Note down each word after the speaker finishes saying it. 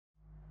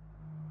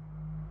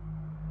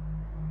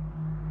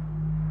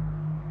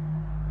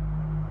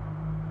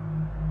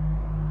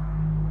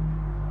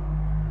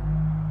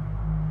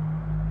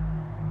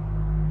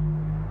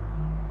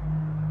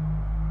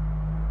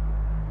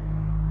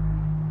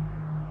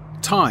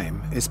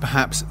Time is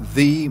perhaps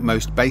the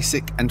most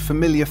basic and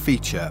familiar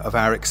feature of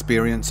our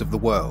experience of the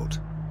world,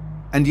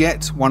 and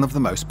yet one of the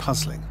most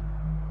puzzling.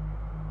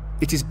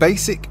 It is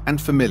basic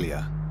and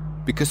familiar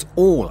because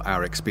all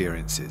our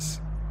experiences,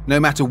 no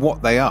matter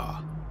what they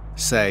are,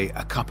 say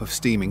a cup of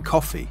steaming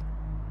coffee,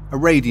 a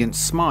radiant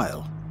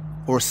smile,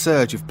 or a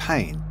surge of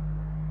pain,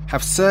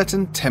 have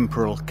certain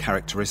temporal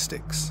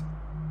characteristics.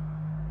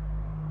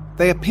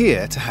 They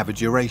appear to have a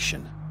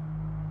duration,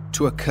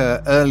 to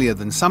occur earlier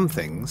than some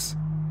things,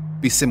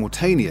 be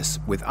simultaneous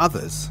with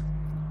others,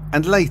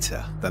 and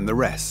later than the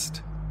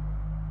rest.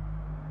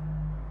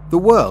 The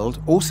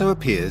world also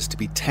appears to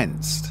be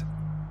tensed,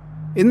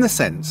 in the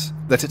sense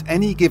that at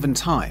any given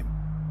time,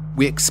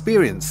 we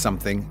experience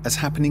something as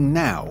happening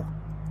now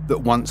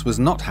that once was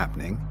not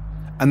happening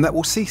and that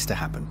will cease to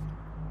happen.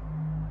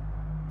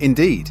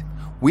 Indeed,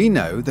 we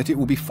know that it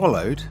will be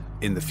followed,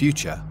 in the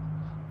future,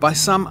 by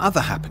some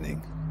other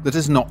happening that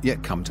has not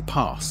yet come to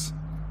pass,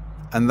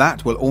 and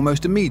that will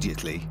almost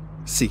immediately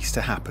cease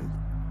to happen.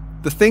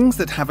 The things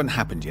that haven't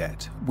happened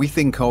yet we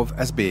think of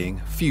as being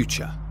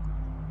future.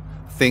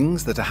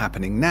 Things that are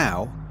happening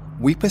now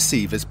we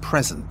perceive as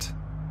present,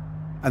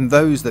 and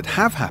those that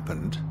have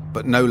happened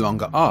but no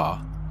longer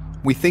are,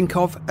 we think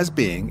of as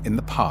being in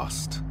the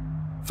past.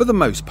 For the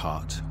most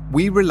part,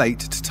 we relate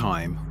to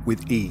time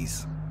with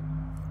ease.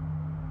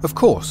 Of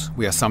course,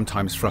 we are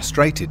sometimes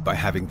frustrated by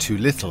having too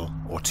little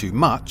or too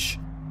much,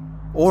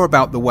 or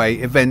about the way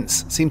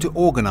events seem to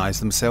organise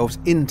themselves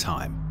in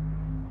time.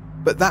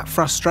 But that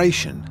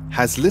frustration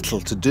has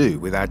little to do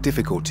with our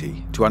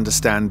difficulty to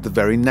understand the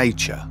very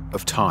nature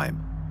of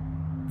time.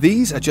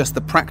 These are just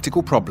the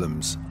practical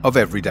problems of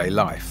everyday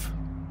life.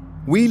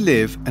 We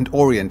live and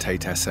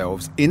orientate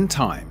ourselves in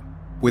time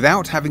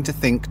without having to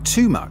think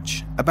too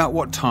much about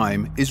what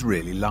time is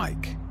really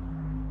like.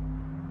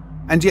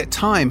 And yet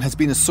time has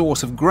been a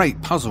source of great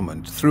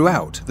puzzlement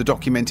throughout the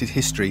documented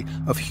history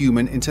of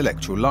human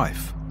intellectual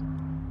life.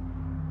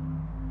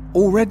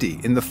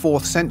 Already in the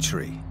 4th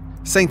century,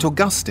 St.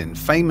 Augustine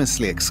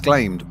famously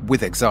exclaimed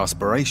with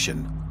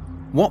exasperation,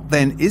 "What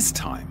then is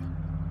time?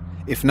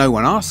 If no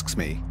one asks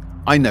me,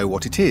 I know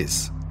what it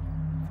is.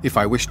 If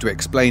I wish to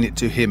explain it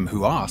to him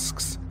who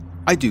asks,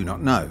 I do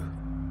not know."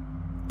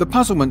 The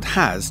puzzlement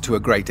has, to a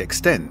great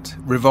extent,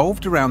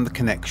 revolved around the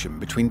connection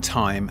between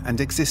time and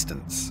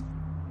existence.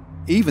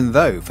 Even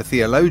though for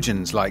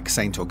theologians like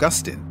St.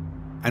 Augustine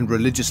and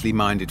religiously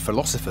minded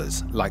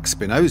philosophers like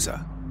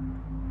Spinoza,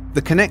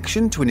 the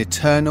connection to an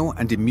eternal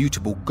and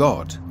immutable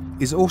God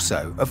is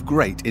also of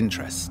great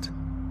interest.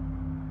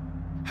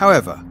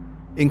 However,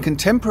 in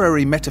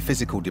contemporary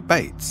metaphysical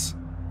debates,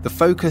 the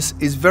focus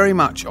is very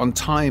much on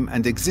time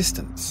and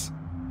existence,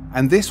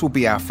 and this will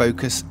be our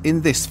focus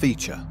in this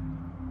feature.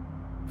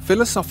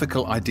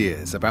 Philosophical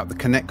ideas about the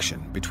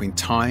connection between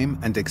time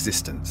and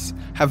existence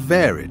have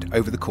varied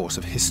over the course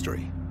of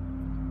history.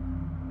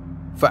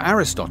 For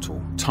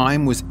Aristotle,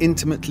 time was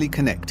intimately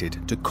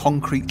connected to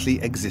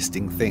concretely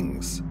existing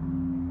things,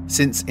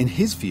 since in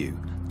his view,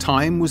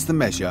 time was the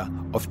measure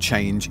of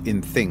change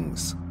in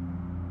things.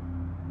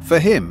 For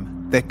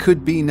him, there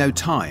could be no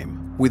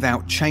time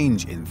without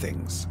change in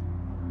things.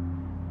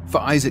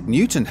 For Isaac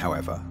Newton,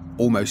 however,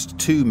 almost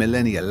 2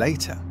 millennia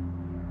later,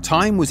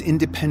 time was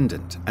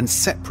independent and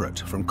separate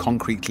from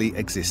concretely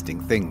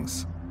existing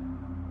things.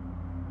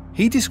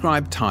 He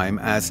described time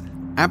as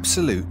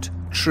absolute,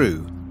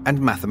 true, and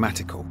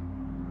mathematical,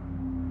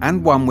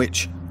 and one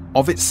which,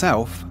 of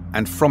itself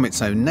and from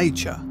its own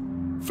nature,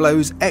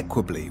 flows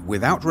equably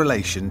without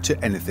relation to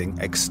anything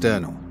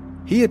external.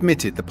 He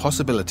admitted the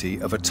possibility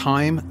of a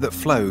time that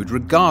flowed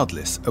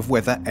regardless of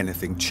whether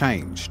anything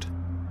changed.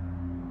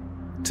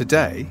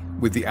 Today,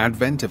 with the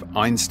advent of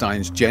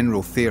Einstein's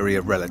general theory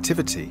of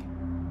relativity,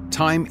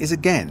 time is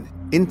again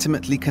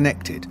intimately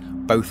connected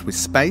both with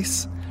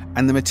space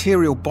and the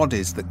material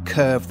bodies that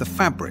curve the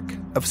fabric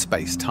of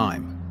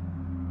space-time.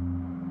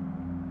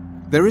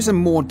 There is a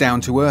more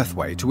down-to-earth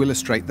way to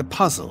illustrate the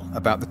puzzle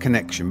about the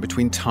connection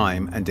between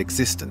time and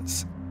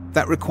existence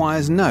that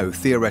requires no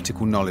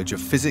theoretical knowledge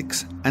of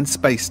physics and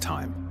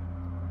space-time.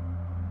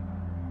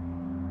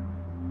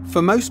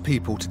 For most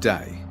people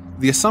today,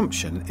 the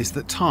assumption is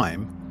that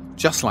time,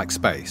 just like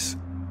space,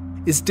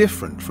 is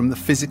different from the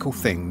physical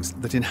things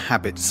that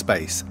inhabit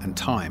space and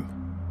time.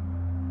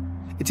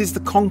 It is the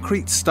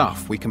concrete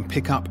stuff we can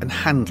pick up and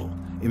handle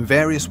in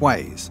various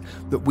ways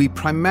that we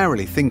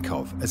primarily think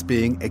of as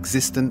being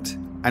existent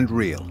and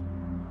real.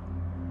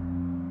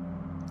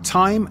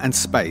 Time and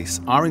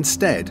space are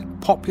instead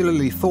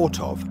popularly thought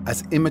of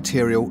as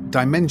immaterial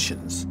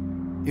dimensions,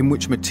 in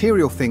which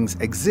material things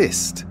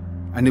exist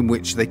and in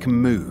which they can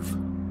move.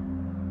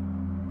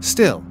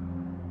 Still,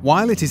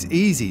 while it is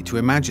easy to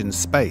imagine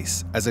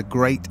space as a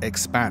great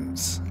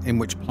expanse in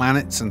which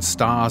planets and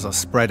stars are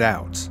spread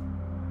out,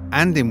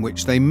 and in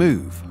which they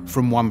move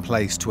from one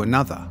place to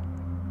another,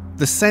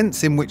 the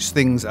sense in which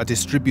things are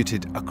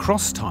distributed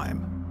across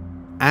time,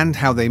 and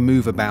how they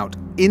move about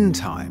in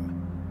time,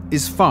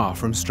 is far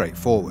from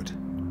straightforward.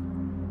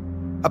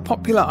 A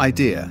popular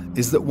idea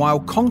is that while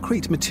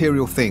concrete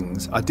material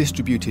things are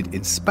distributed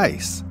in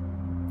space,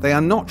 they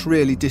are not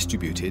really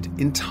distributed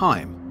in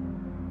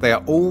time. They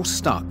are all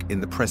stuck in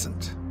the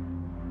present.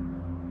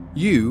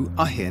 You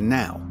are here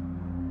now,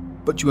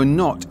 but you are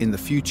not in the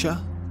future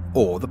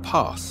or the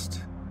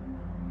past.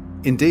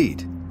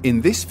 Indeed,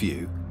 in this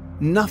view,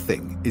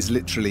 nothing is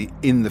literally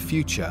in the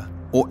future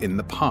or in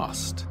the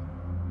past.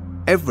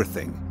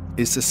 Everything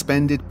is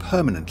suspended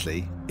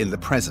permanently in the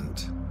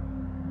present.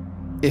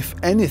 If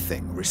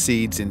anything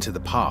recedes into the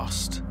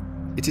past,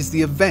 it is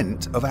the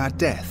event of our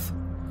death,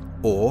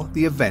 or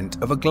the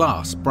event of a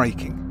glass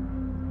breaking.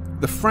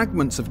 The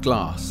fragments of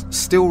glass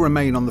still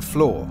remain on the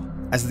floor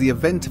as the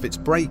event of its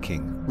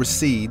breaking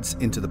recedes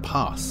into the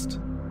past.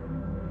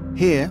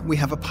 Here we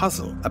have a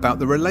puzzle about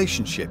the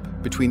relationship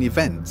between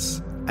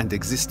events and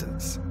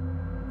existence.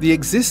 The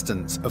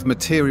existence of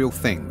material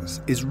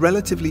things is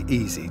relatively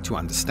easy to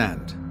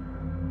understand.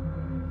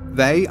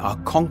 They are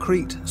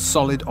concrete,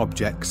 solid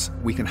objects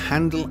we can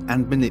handle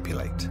and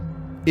manipulate.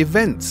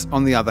 Events,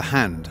 on the other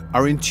hand,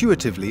 are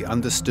intuitively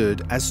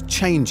understood as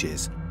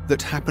changes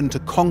that happen to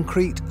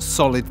concrete,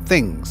 solid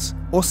things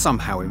or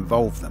somehow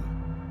involve them.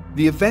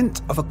 The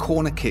event of a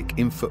corner kick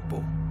in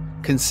football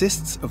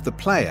consists of the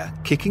player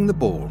kicking the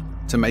ball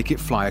to make it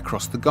fly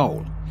across the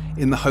goal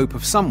in the hope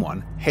of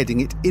someone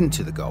heading it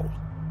into the goal.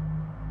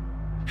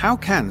 How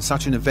can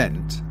such an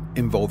event,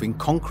 involving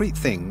concrete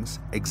things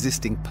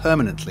existing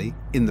permanently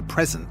in the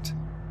present,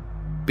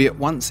 be at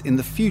once in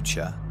the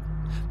future,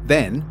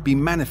 then be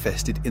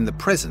manifested in the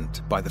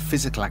present by the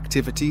physical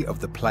activity of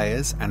the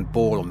players and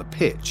ball on the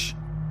pitch,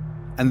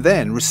 and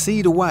then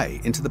recede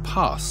away into the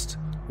past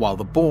while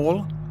the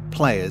ball,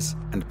 players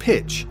and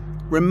pitch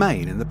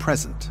remain in the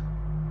present?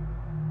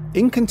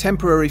 In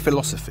contemporary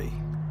philosophy,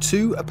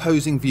 two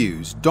opposing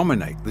views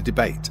dominate the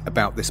debate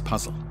about this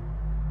puzzle.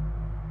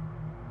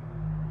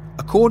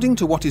 According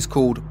to what is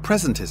called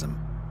presentism,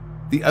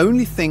 the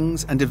only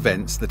things and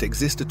events that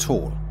exist at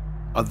all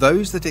are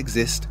those that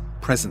exist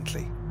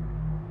presently.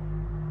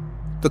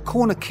 The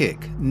corner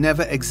kick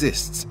never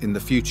exists in the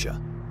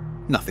future,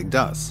 nothing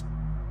does,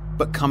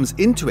 but comes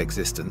into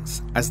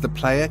existence as the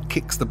player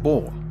kicks the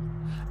ball,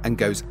 and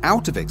goes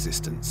out of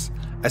existence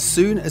as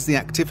soon as the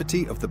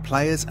activity of the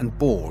players and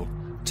ball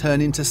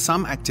turn into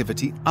some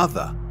activity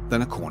other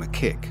than a corner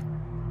kick.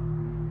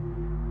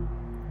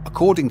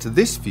 According to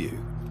this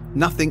view,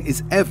 nothing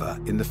is ever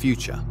in the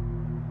future.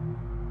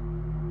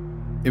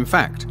 In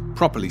fact,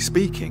 properly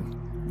speaking,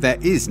 there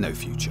is no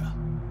future.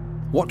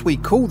 What we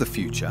call the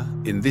future,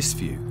 in this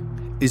view,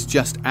 is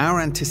just our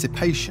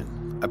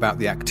anticipation about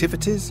the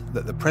activities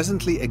that the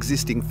presently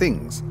existing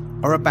things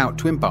are about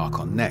to embark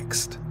on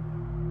next.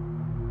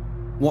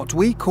 What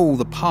we call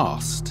the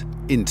past,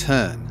 in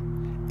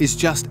turn, is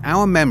just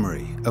our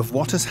memory of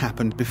what has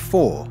happened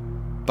before,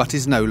 but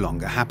is no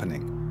longer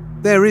happening.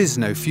 There is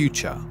no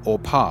future or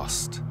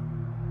past,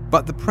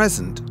 but the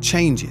present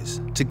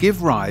changes to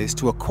give rise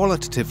to a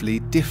qualitatively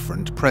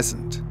different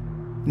present.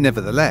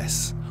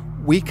 Nevertheless,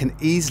 we can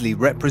easily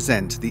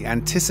represent the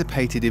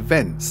anticipated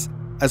events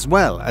as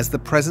well as the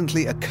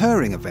presently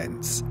occurring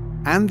events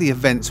and the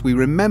events we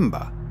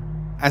remember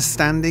as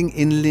standing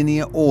in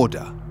linear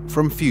order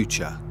from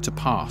future to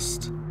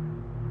past.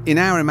 In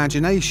our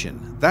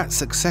imagination, that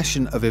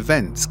succession of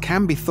events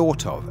can be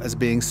thought of as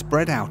being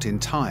spread out in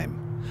time,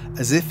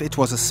 as if it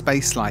was a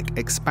space-like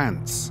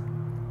expanse,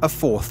 a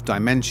fourth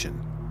dimension.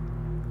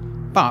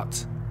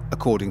 But,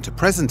 according to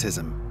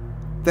presentism,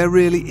 there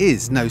really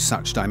is no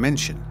such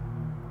dimension.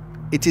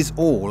 It is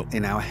all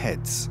in our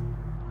heads.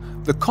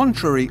 The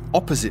contrary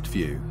opposite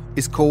view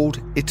is called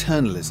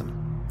eternalism,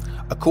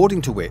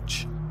 according to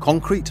which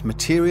concrete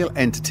material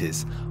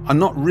entities are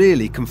not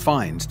really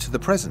confined to the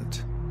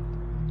present.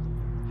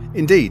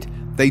 Indeed,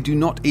 they do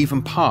not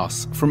even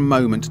pass from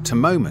moment to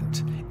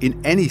moment in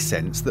any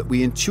sense that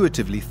we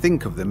intuitively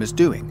think of them as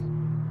doing.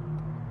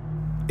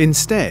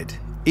 Instead,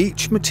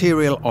 each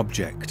material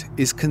object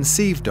is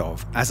conceived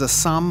of as a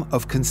sum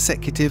of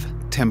consecutive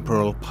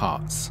temporal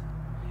parts,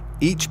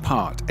 each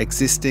part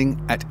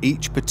existing at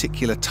each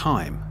particular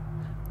time,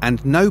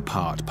 and no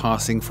part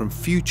passing from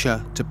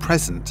future to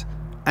present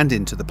and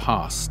into the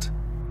past.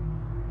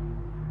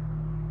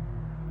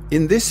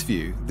 In this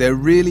view, there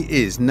really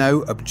is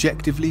no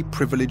objectively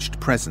privileged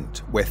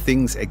present where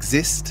things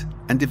exist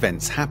and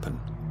events happen.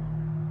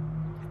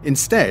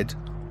 Instead,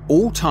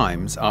 all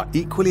times are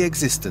equally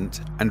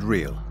existent and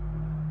real.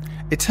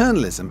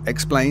 Eternalism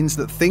explains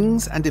that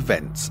things and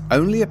events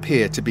only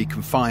appear to be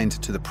confined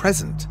to the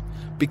present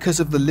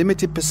because of the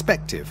limited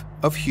perspective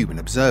of human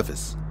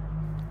observers.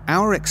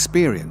 Our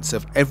experience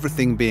of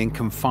everything being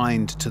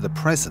confined to the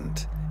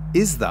present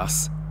is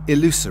thus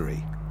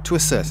illusory to a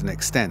certain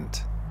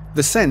extent.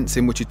 The sense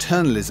in which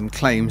eternalism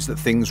claims that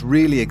things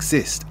really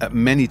exist at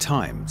many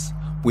times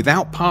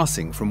without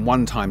passing from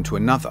one time to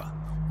another,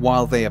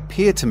 while they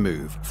appear to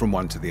move from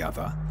one to the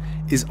other,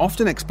 is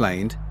often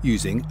explained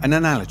using an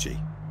analogy.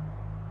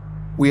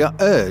 We are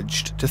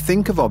urged to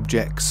think of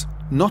objects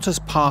not as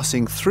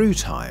passing through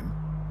time,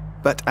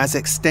 but as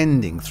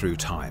extending through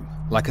time,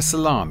 like a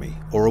salami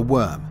or a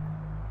worm,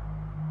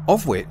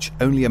 of which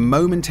only a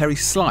momentary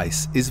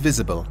slice is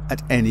visible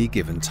at any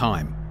given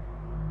time.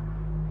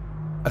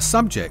 A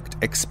subject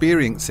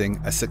experiencing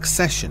a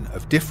succession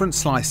of different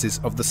slices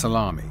of the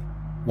salami,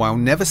 while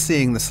never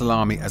seeing the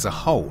salami as a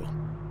whole,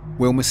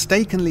 will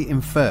mistakenly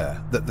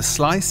infer that the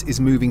slice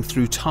is moving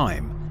through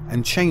time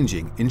and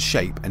changing in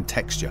shape and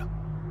texture.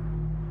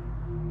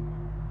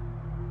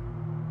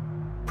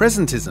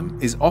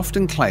 Presentism is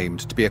often claimed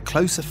to be a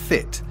closer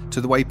fit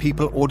to the way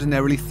people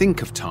ordinarily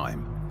think of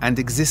time and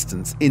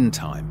existence in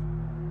time.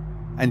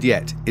 And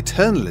yet,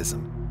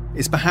 eternalism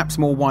is perhaps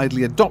more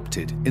widely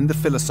adopted in the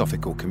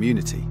philosophical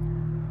community.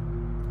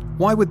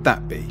 Why would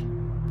that be?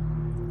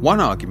 One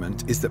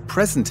argument is that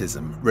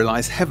presentism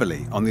relies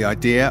heavily on the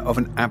idea of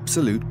an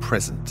absolute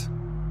present,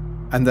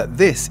 and that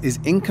this is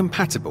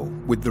incompatible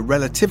with the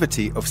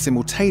relativity of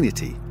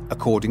simultaneity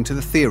according to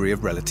the theory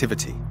of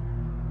relativity.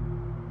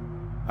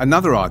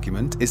 Another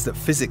argument is that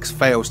physics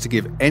fails to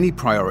give any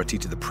priority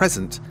to the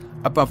present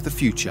above the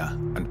future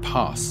and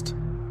past.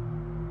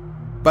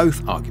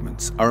 Both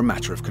arguments are a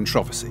matter of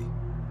controversy.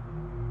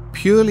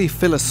 Purely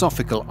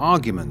philosophical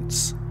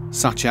arguments,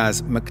 such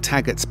as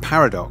McTaggart's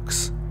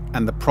paradox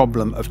and the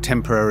problem of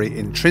temporary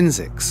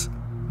intrinsics,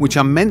 which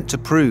are meant to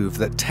prove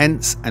that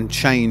tense and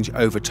change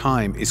over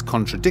time is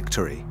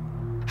contradictory,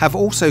 have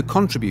also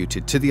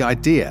contributed to the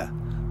idea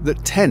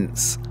that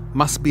tense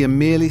must be a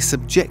merely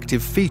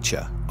subjective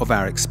feature of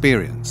our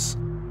experience.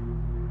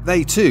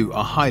 They too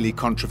are highly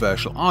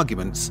controversial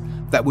arguments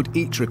that would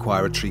each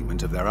require a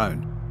treatment of their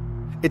own.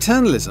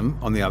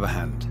 Eternalism, on the other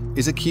hand,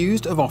 is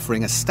accused of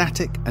offering a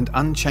static and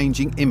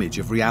unchanging image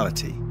of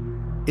reality,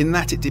 in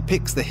that it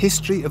depicts the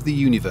history of the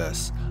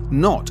universe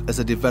not as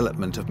a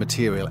development of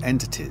material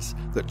entities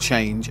that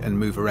change and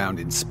move around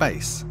in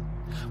space,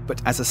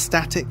 but as a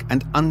static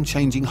and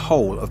unchanging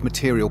whole of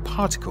material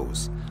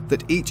particles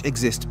that each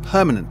exist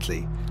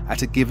permanently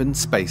at a given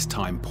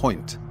space-time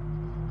point.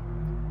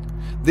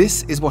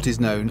 This is what is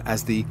known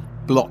as the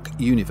block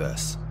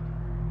universe.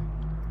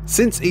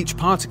 Since each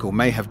particle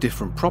may have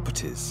different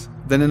properties,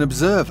 then an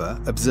observer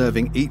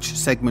observing each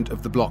segment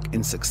of the block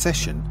in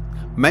succession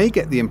may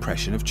get the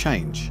impression of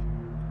change.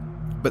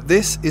 But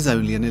this is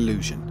only an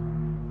illusion.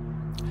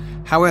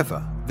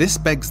 However, this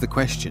begs the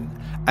question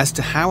as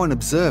to how an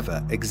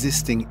observer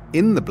existing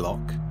in the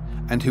block,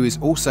 and who is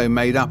also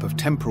made up of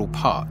temporal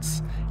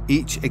parts,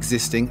 each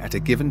existing at a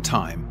given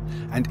time,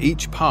 and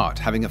each part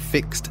having a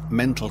fixed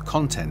mental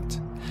content,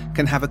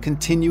 can have a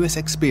continuous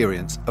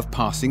experience of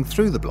passing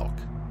through the block.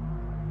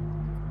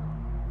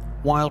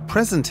 While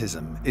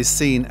presentism is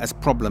seen as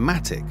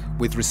problematic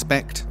with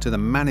respect to the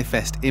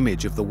manifest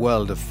image of the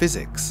world of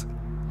physics,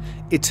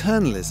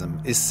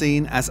 eternalism is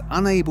seen as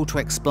unable to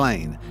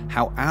explain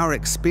how our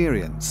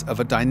experience of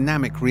a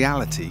dynamic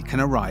reality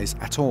can arise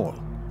at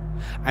all,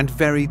 and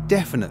very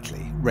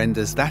definitely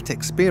renders that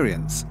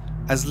experience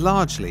as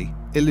largely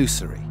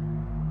illusory.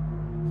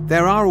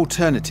 There are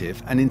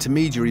alternative and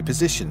intermediary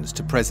positions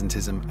to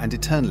presentism and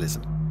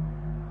eternalism.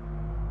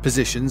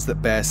 Positions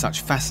that bear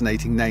such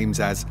fascinating names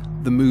as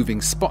the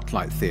moving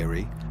spotlight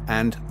theory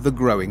and the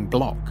growing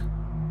block.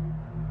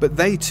 But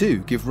they too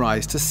give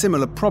rise to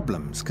similar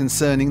problems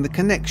concerning the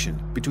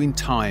connection between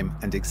time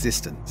and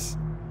existence.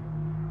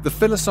 The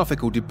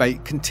philosophical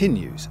debate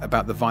continues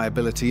about the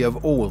viability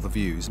of all the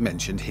views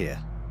mentioned here.